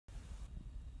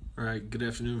Alright, good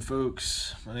afternoon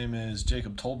folks. My name is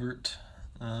Jacob Tolbert.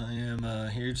 I am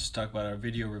here just to talk about our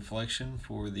video reflection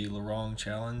for the Lurong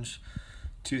Challenge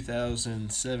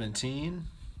 2017.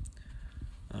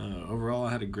 Overall,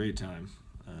 I had a great time.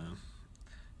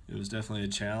 It was definitely a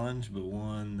challenge, but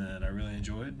one that I really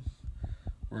enjoyed.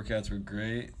 Workouts were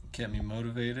great, kept me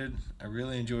motivated. I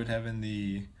really enjoyed having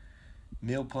the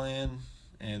meal plan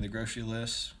and the grocery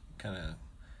list. Kind of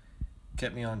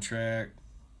kept me on track.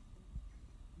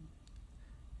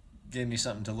 Gave me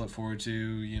something to look forward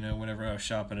to, whenever I was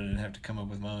shopping, I didn't have to come up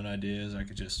with my own ideas. I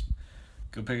could just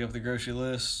go pick up the grocery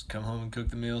list, come home and cook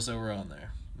the meals that were on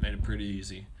there. Made it pretty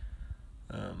easy.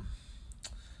 I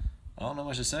don't know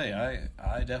much to say.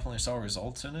 I definitely saw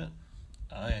results in it.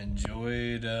 I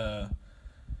enjoyed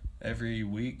every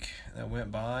week that went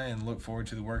by and looked forward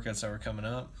to the workouts that were coming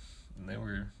up. And they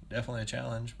were definitely a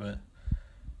challenge, but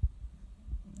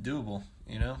doable,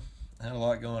 I had a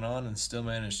lot going on and still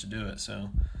managed to do it,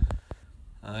 so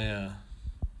I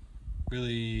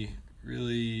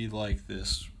really like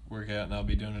this workout, and I'll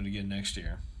be doing it again next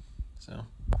year. So,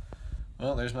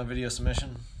 well, there's my video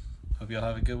submission. Hope y'all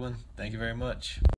have a good one. Thank you very much.